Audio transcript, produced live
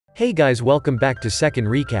Hey guys, welcome back to Second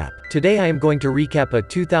Recap. Today I am going to recap a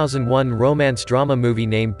 2001 romance drama movie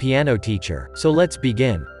named Piano Teacher. So let's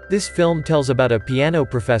begin. This film tells about a piano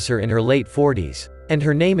professor in her late 40s. And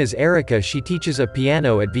her name is Erica. She teaches a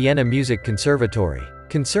piano at Vienna Music Conservatory.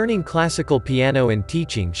 Concerning classical piano and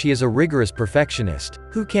teaching, she is a rigorous perfectionist,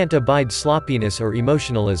 who can't abide sloppiness or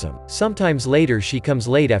emotionalism. Sometimes later she comes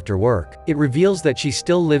late after work. It reveals that she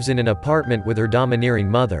still lives in an apartment with her domineering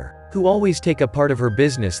mother, who always take a part of her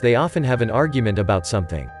business. They often have an argument about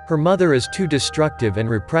something. Her mother is too destructive and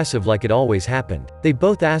repressive, like it always happened. They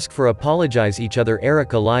both ask for apologize each other.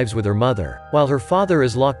 Erica lives with her mother, while her father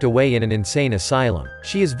is locked away in an insane asylum.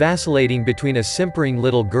 She is vacillating between a simpering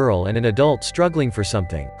little girl and an adult struggling for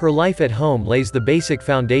something. Her life at home lays the basic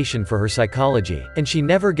foundation for her psychology, and she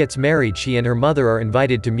never gets married. She and her mother are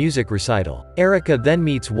invited to music recital. Erica then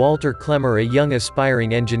meets Walter Klemmer, a young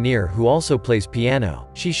aspiring engineer who also plays piano.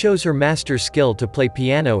 She shows her master skill to play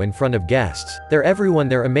piano in front of guests. They're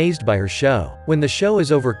amazed by her show. When the show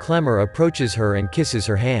is over, Klemmer approaches her and kisses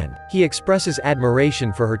her hand. He expresses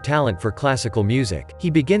admiration for her talent for classical music.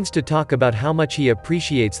 He begins to talk about how much he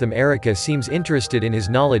appreciates them. Erica seems interested in his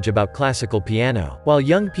knowledge about classical piano, while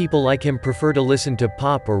young people like him prefer to listen to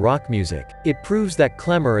pop or rock music. It proves that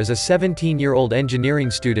Klemmer is a 17-year-old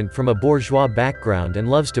engineering student from a bourgeois background and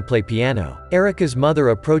loves to play piano. Erica's mother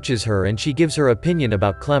approaches her and she gives her opinion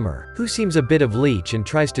about Klemmer, who seems a bit of leech and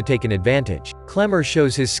tries to take an advantage. Klemmer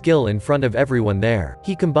shows his skill in front of everyone there.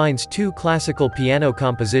 He combines two classical piano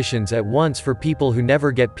compositions at once for people who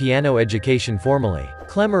never get piano education formally.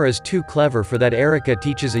 Klemmer is too clever for that. Erica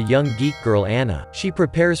teaches a young geek girl, Anna. She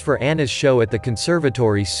prepares for Anna's show at the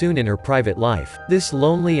conservatory soon. In her private life, this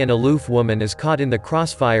lonely and aloof woman is caught in the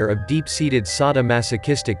crossfire of deep-seated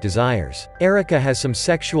sadomasochistic desires. Erica has some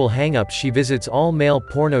sexual hang-ups. She visits all-male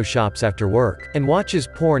porno shops after work, and watches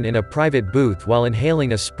porn in a private booth while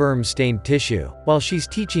inhaling a sperm-stained tissue. While she's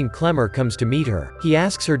teaching, Klemmer comes to meet her. He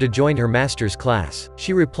asks her to join her master's class.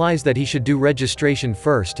 She replies that he should do registration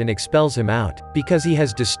first and expels him out, because he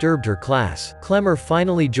has disturbed her class. Klemmer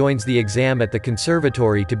finally joins the exam at the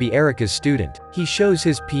conservatory to be Erica's student. He shows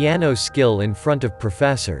his piano skill in front of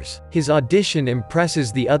professors. His audition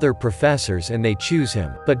impresses the other professors and they choose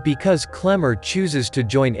him. But because Klemmer chooses to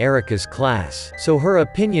join Erica's class, so her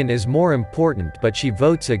opinion is more important, but she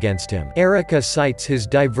votes against him. Erica cites his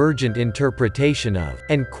divergent interpretation of,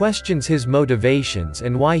 and questions his motivations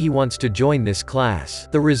and why he wants to join this class.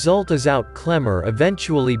 The result is out. Klemmer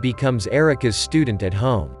eventually becomes Erica's student at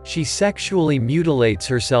home. She sexually mutilates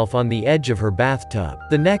herself on the edge of her bathtub.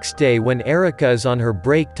 The next day, when Erica is on her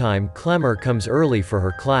break time, Klemmer comes early for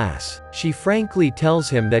her class. She frankly tells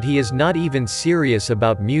him that he is not even serious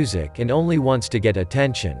about music and only wants to get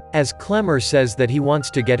attention, as Klemmer says that he wants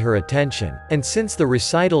to get her attention. And since the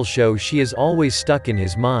recital show, she is always stuck in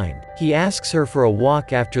his mind. He asks her for a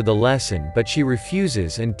walk after the lesson, but she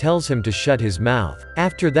refuses and tells him to shut his mouth.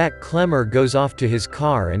 After that, Klemmer goes off to his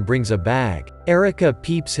car and brings a bag. Erica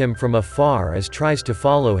peeps him from afar as tries to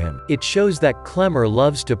follow him. It shows that Klemmer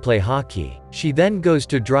loves to play hockey. She then goes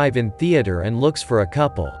to drive-in theater and looks for a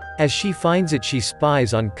couple. As she finds it, she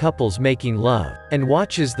spies on couples making love, and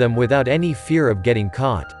watches them without any fear of getting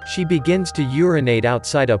caught. She begins to urinate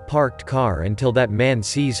outside a parked car until that man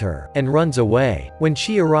sees her, and runs away. When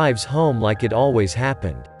she arrives home, like it always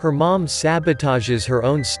happened, her mom sabotages her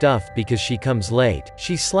own stuff because she comes late.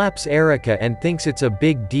 She slaps Erica and thinks it's a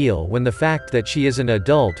big deal, when the fact that she is an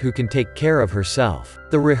adult who can take care of herself.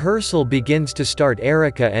 The rehearsal begins to start.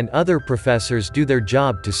 Erica and other professors do their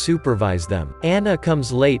job to supervise them. Anna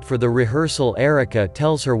comes late for the rehearsal. Erica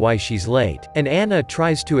tells her why she's late, and Anna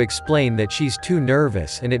tries to explain that she's too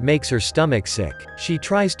nervous and it makes her stomach sick. She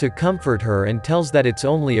tries to comfort her and tells that it's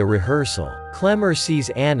only a rehearsal. Klemmer sees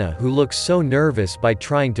Anna, who looks so nervous, by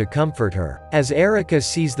trying to comfort her. As Erica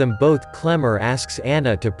sees them both, Klemmer asks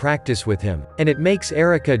Anna to practice with him, and it makes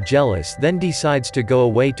Erica jealous, then decides to go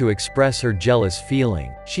away to express her jealous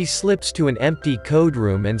feeling. She slips to an empty code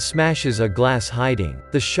room and smashes a glass, hiding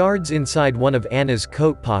the shards inside one of Anna's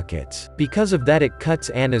coat pockets. Because of that, it cuts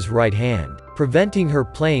Anna's right hand, preventing her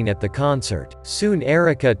playing at the concert. Soon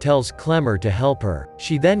Erica tells Klemmer to help her.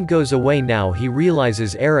 She then goes away. Now he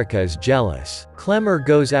realizes Erica is jealous. Klemmer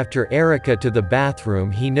goes after Erica to the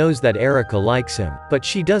bathroom. He knows that Erica likes him, but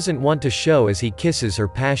she doesn't want to show as he kisses her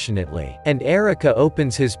passionately. And Erica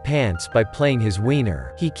opens his pants by playing his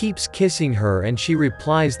wiener. He keeps kissing her and she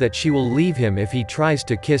replies that she will leave him if he tries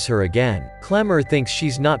to kiss her again. Klemmer thinks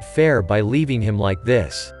she's not fair by leaving him like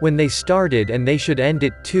this, when they started, and they should end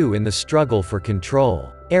it too in the struggle for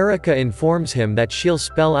control. Erica informs him that she'll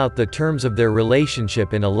spell out the terms of their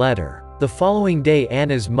relationship in a letter. The following day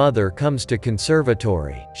Anna's mother comes to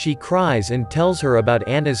conservatory. She cries and tells her about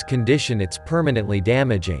Anna's condition, it's permanently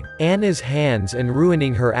damaging Anna's hands and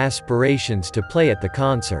ruining her aspirations to play at the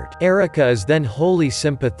concert. Erica is then wholly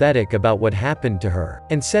sympathetic about what happened to her,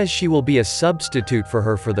 and says she will be a substitute for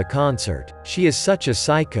her for the concert. She is such a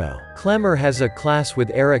psycho. Clemmer has a class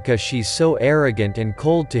with Erica. She's so arrogant and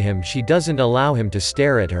cold to him she doesn't allow him to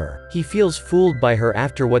stare at her. He feels fooled by her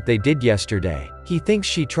after what they did yesterday. He thinks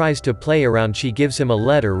she tries to play around. She gives him a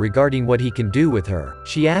letter regarding what he can do with her.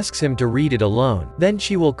 She asks him to read it alone. Then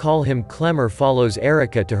she will call him. Clemmer follows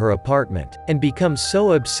Erica to her apartment, and becomes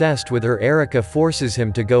so obsessed with her Erica forces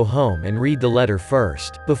him to go home and read the letter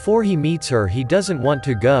first. Before he meets her he doesn't want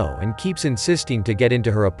to go and keeps insisting to get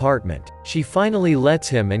into her apartment. She finally lets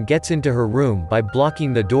him and gets into her room by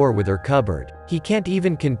blocking the door with her cupboard. He can't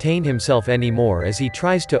even contain himself anymore as he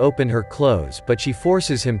tries to open her clothes, but she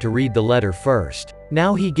forces him to read the letter first.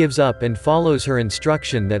 Now he gives up and follows her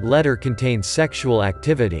instruction. That letter contains sexual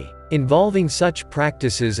activity, involving such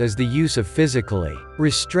practices as the use of physically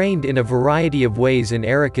restrained in a variety of ways. In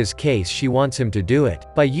Erica's case, she wants him to do it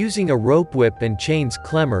by using a rope whip and chains.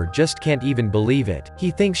 Clemmer just can't even believe it. He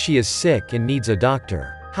thinks she is sick and needs a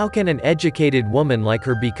doctor. How can an educated woman like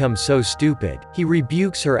her become so stupid? He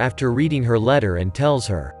rebukes her after reading her letter and tells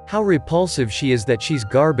her how repulsive she is, that she's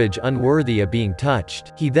garbage, unworthy of being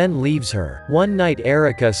touched. He then leaves her. One night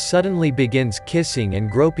Erica suddenly begins kissing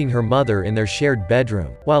and groping her mother in their shared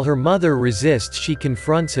bedroom. While her mother resists, she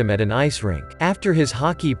confronts him at an ice rink after his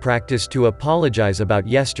hockey practice to apologize about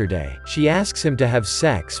yesterday. She asks him to have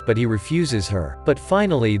sex, but he refuses her. But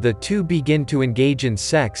finally the two begin to engage in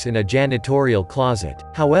sex in a janitorial closet.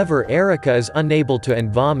 However, Erica is unable to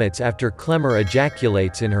and vomits after Clemmer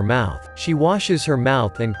ejaculates in her mouth. She washes her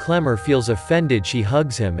mouth and Clemmer feels offended. She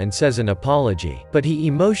hugs him and says an apology, but he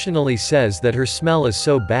emotionally says that her smell is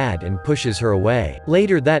so bad and pushes her away.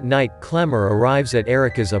 Later that night Clemmer arrives at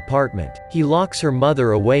Erica's apartment. He locks her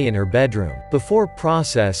mother away in her bedroom before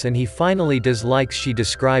process, and he finally does like she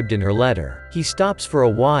described in her letter. He stops for a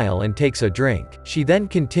while and takes a drink. She then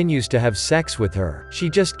continues to have sex with her. She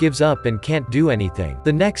just gives up and can't do anything.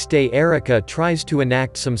 The next day Erica tries to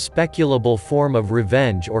enact some speculable form of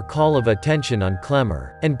revenge or call of attention on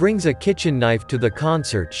Clemmer, and brings a kitchen knife to the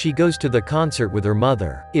concert. She goes to the concert with her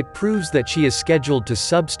mother. It proves that she is scheduled to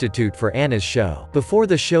substitute for Anna's show. Before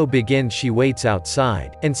the show begins she waits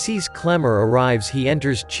outside, and sees Clemmer arrives. He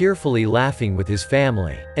enters cheerfully laughing with his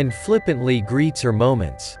family, and flippantly greets her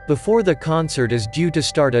moments. Before the concert is due to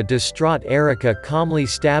start, a distraught Erica calmly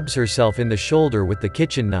stabs herself in the shoulder with the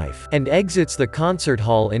kitchen knife, and exits the concert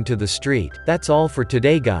hall into the street. That's all for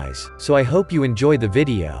today guys, so I hope you enjoy the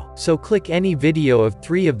video. So click any video of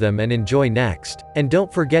 3 of them and enjoy next. And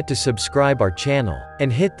don't forget to subscribe our channel,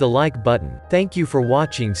 and hit the like button. Thank you for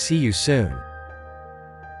watching. See you soon.